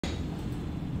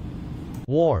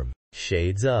warm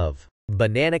shades of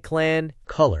Banana Clan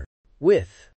color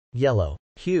with yellow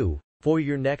hue for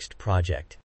your next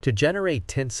project. To generate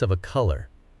tints of a color,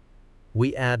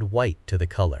 we add white to the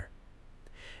color.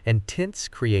 And tints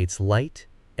creates light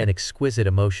and exquisite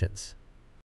emotions.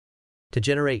 To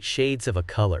generate shades of a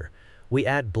color, we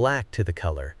add black to the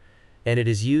color, and it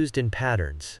is used in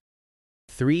patterns.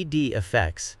 3D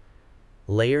effects,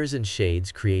 layers and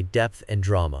shades create depth and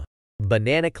drama.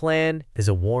 Banana Clan is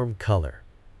a warm color,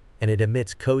 and it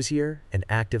emits cozier and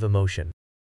active emotion.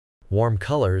 Warm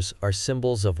colors are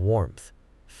symbols of warmth,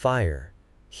 fire,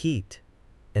 heat,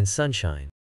 and sunshine.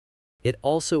 It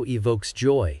also evokes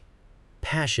joy,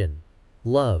 passion,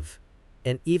 love,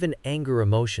 and even anger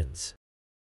emotions.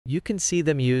 You can see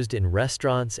them used in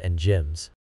restaurants and gyms.